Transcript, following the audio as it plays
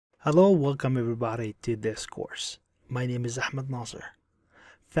Hello, welcome everybody to this course. My name is Ahmad Naser,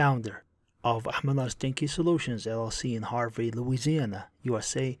 founder of Ahmad Naser Solutions LLC in Harvey, Louisiana,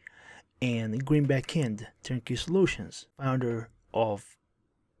 USA, and Green Backend Turnkey Solutions, founder of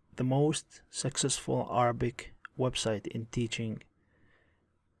the most successful Arabic website in teaching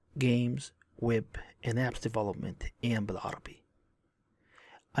games, web, and apps development in Arabic.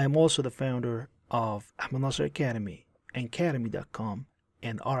 I am also the founder of Ahmad Naser Academy and Academy.com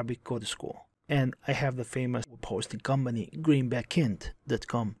and Arabic Code School. And I have the famous web hosting company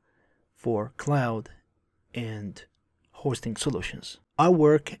greenbackend.com for cloud and hosting solutions. I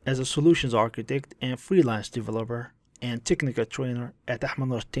work as a solutions architect and freelance developer and technical trainer at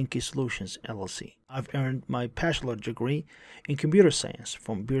Ahmad Naser Solutions LLC. I've earned my bachelor's degree in computer science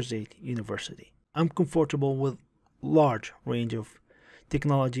from Birzeit University. I'm comfortable with large range of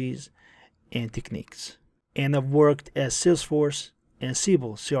technologies and techniques, and I've worked as Salesforce and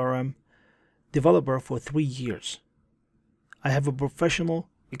Siebel CRM developer for 3 years. I have a professional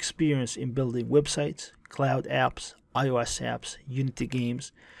experience in building websites, cloud apps, iOS apps, Unity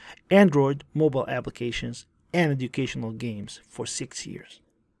games, Android mobile applications, and educational games for 6 years.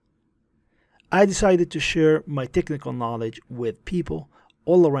 I decided to share my technical knowledge with people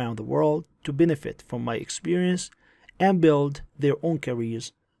all around the world to benefit from my experience and build their own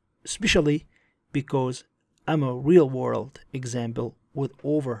careers, especially because I'm a real-world example with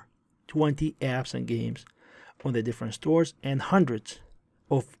over 20 apps and games on the different stores and hundreds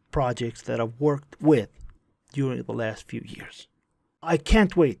of projects that I've worked with during the last few years. I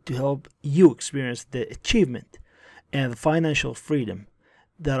can't wait to help you experience the achievement and the financial freedom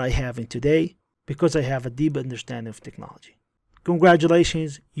that I have in today because I have a deep understanding of technology.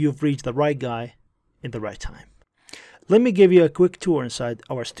 Congratulations, you've reached the right guy in the right time. Let me give you a quick tour inside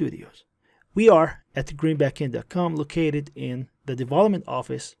our studios. We are at greenbackend.com, located in the development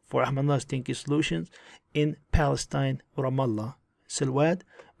office for Ahmad Naser Solutions in Palestine, Ramallah, Silwad,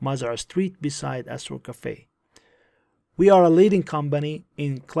 Mazar Street beside Asr Cafe. We are a leading company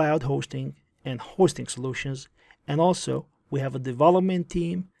in cloud hosting and hosting solutions, and also we have a development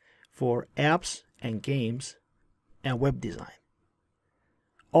team for apps and games and web design.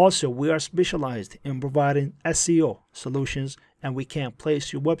 Also, we are specialized in providing SEO solutions, and we can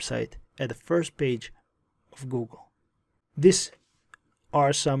place your website at the first page of Google. These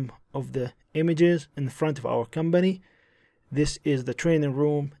are some of the images in the front of our company. This is the training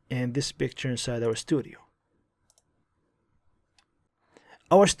room and this picture inside our studio.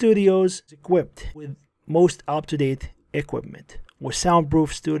 Our studio is equipped with most up-to-date equipment. We're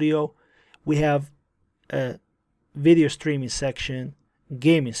soundproof studio. We have a video streaming section,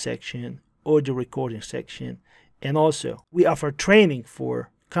 gaming section, audio recording section, and also we offer training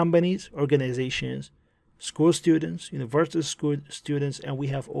for companies, organizations, school students, university school students, and we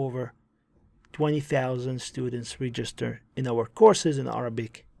have over 20,000 students registered in our courses in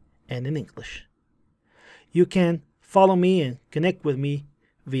Arabic and in English. You can follow me and connect with me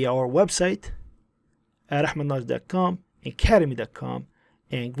via our website at ahmadnaser.com, academy.com,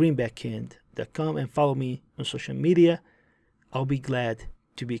 and greenbackend.com, and follow me on social media. I'll be glad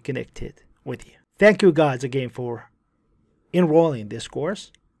to be connected with you. Thank you guys again for enrolling in this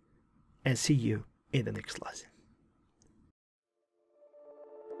course, and see you in the next lesson.